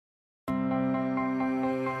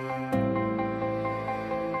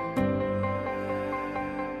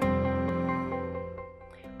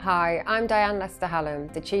Hi, I'm Diane Lester-Hallam,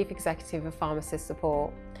 the Chief Executive of Pharmacist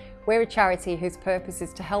Support. We're a charity whose purpose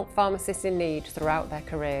is to help pharmacists in need throughout their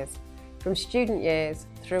careers, from student years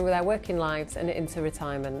through their working lives and into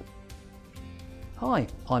retirement. Hi,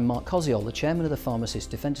 I'm Mark Koziol, the Chairman of the Pharmacists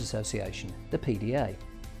Defence Association, the PDA.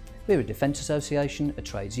 We're a defence association, a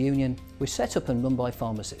trades union. We're set up and run by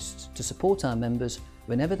pharmacists to support our members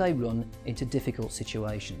whenever they run into difficult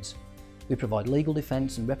situations. We provide legal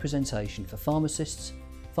defence and representation for pharmacists,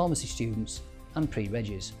 pharmacy students and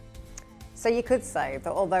pre-regs. So you could say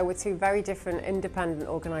that although we're two very different independent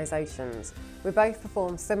organisations, we both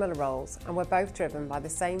perform similar roles and we're both driven by the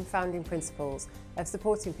same founding principles of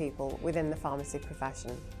supporting people within the pharmacy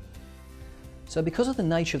profession. So because of the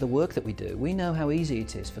nature of the work that we do, we know how easy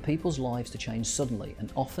it is for people's lives to change suddenly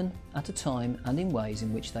and often at a time and in ways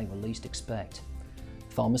in which they will least expect.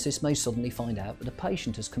 Pharmacists may suddenly find out that a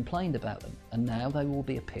patient has complained about them and now they will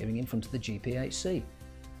be appearing in front of the GPHC.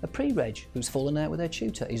 A pre-reg who's fallen out with their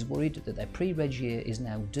tutor is worried that their pre-reg year is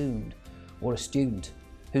now doomed, or a student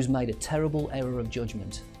who's made a terrible error of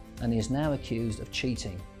judgment and is now accused of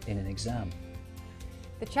cheating in an exam.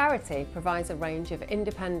 The charity provides a range of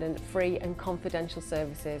independent, free and confidential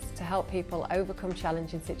services to help people overcome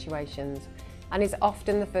challenging situations and is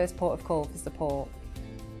often the first port of call for support.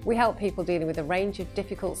 We help people dealing with a range of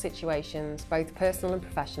difficult situations, both personal and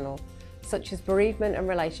professional, such as bereavement and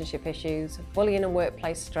relationship issues, bullying and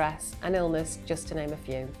workplace stress and illness, just to name a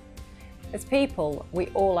few. As people, we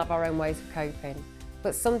all have our own ways of coping,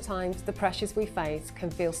 but sometimes the pressures we face can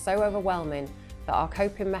feel so overwhelming that our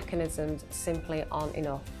coping mechanisms simply aren't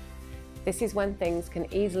enough. This is when things can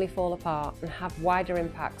easily fall apart and have wider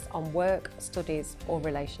impacts on work, studies or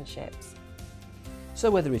relationships. So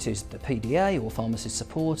whether it is the PDA or Pharmacist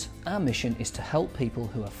Support, our mission is to help people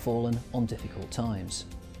who have fallen on difficult times.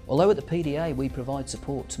 Although at the PDA we provide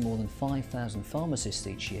support to more than 5,000 pharmacists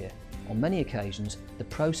each year, on many occasions the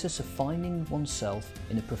process of finding oneself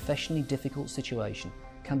in a professionally difficult situation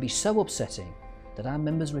can be so upsetting that our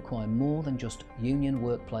members require more than just union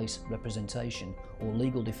workplace representation or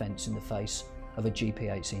legal defence in the face of a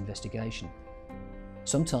GPHC investigation.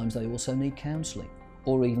 Sometimes they also need counselling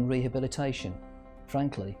or even rehabilitation.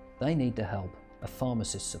 Frankly, they need the help of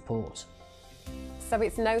Pharmacist Support. So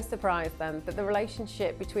it's no surprise then that the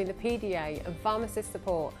relationship between the PDA and Pharmacist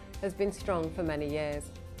Support has been strong for many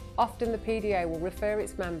years. Often the PDA will refer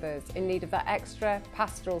its members in need of that extra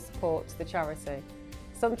pastoral support to the charity.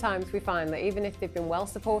 Sometimes we find that even if they've been well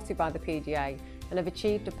supported by the PDA and have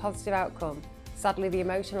achieved a positive outcome, sadly the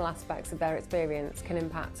emotional aspects of their experience can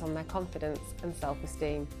impact on their confidence and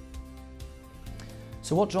self-esteem.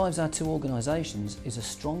 So what drives our two organisations is a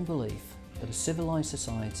strong belief that a civilised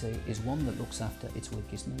society is one that looks after its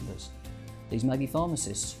weakest members. These may be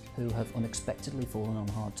pharmacists who have unexpectedly fallen on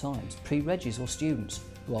hard times, pre-regs or students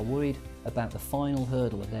who are worried about the final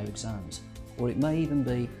hurdle of their exams, or it may even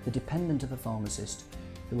be the dependent of a pharmacist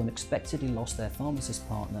who unexpectedly lost their pharmacist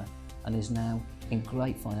partner and is now in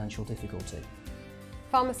great financial difficulty.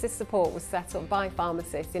 Pharmacist Support was set up by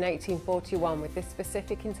pharmacists in 1841 with this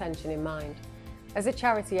specific intention in mind. As a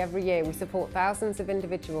charity, every year we support thousands of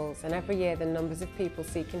individuals and every year the numbers of people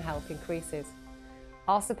seeking help increases.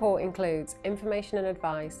 Our support includes information and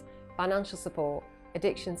advice, financial support,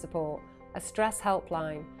 addiction support, a stress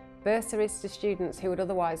helpline, bursaries to students who would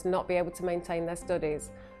otherwise not be able to maintain their studies,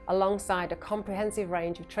 alongside a comprehensive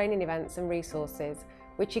range of training events and resources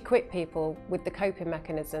which equip people with the coping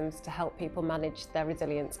mechanisms to help people manage their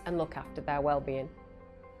resilience and look after their well-being.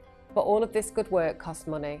 But all of this good work costs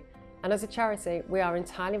money. And as a charity, we are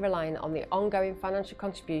entirely reliant on the ongoing financial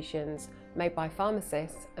contributions made by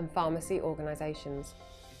pharmacists and pharmacy organisations.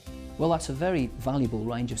 Well, that's a very valuable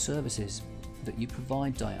range of services that you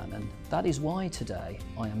provide, Diane, and that is why today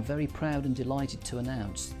I am very proud and delighted to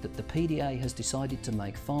announce that the PDA has decided to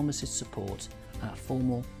make Pharmacist Support our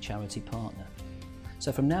formal charity partner.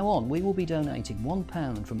 So from now on, we will be donating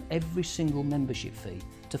 £1 from every single membership fee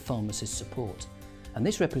to Pharmacist Support. And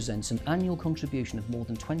this represents an annual contribution of more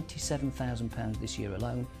than £27,000 this year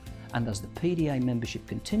alone, and as the PDA membership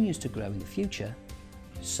continues to grow in the future,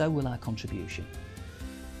 so will our contribution.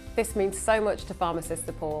 This means so much to Pharmacist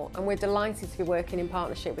Support, and we're delighted to be working in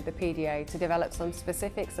partnership with the PDA to develop some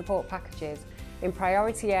specific support packages in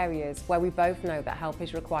priority areas where we both know that help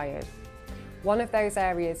is required. One of those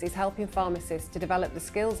areas is helping pharmacists to develop the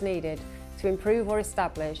skills needed to improve or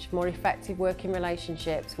establish more effective working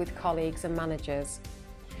relationships with colleagues and managers.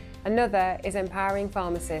 Another is empowering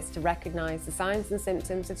pharmacists to recognise the signs and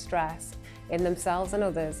symptoms of stress in themselves and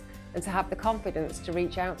others and to have the confidence to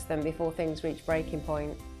reach out to them before things reach breaking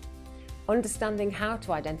point. Understanding how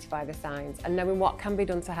to identify the signs and knowing what can be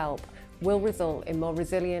done to help will result in more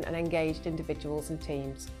resilient and engaged individuals and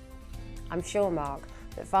teams. I'm sure, Mark,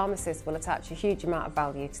 that pharmacists will attach a huge amount of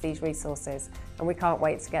value to these resources, and we can't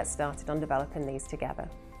wait to get started on developing these together.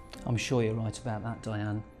 I'm sure you're right about that,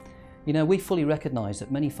 Diane. You know, we fully recognise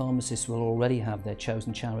that many pharmacists will already have their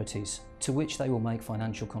chosen charities to which they will make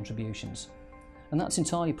financial contributions. And that's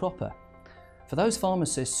entirely proper. For those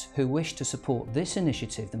pharmacists who wish to support this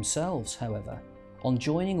initiative themselves, however, on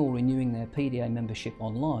joining or renewing their PDA membership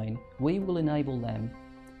online, we will enable them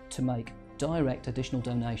to make direct additional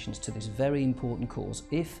donations to this very important cause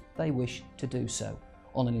if they wish to do so,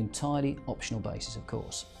 on an entirely optional basis, of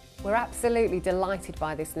course. We're absolutely delighted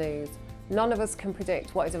by this news. None of us can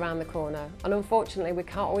predict what is around the corner, and unfortunately we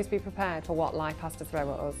can't always be prepared for what life has to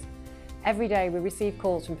throw at us. Every day we receive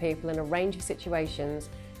calls from people in a range of situations,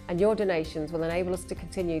 and your donations will enable us to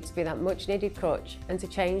continue to be that much needed crutch and to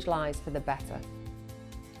change lives for the better.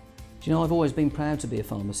 Do you know, I've always been proud to be a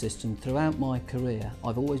pharmacist, and throughout my career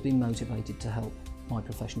I've always been motivated to help my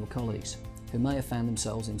professional colleagues who may have found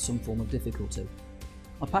themselves in some form of difficulty.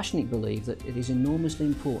 I passionately believe that it is enormously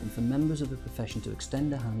important for members of the profession to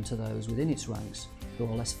extend a hand to those within its ranks who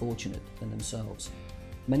are less fortunate than themselves.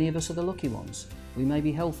 Many of us are the lucky ones. We may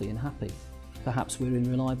be healthy and happy. Perhaps we're in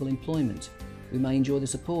reliable employment. We may enjoy the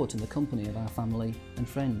support and the company of our family and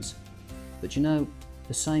friends. But you know,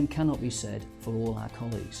 the same cannot be said for all our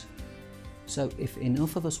colleagues. So if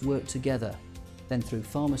enough of us work together, then through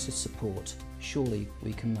Pharmacist Support, surely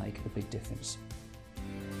we can make a big difference.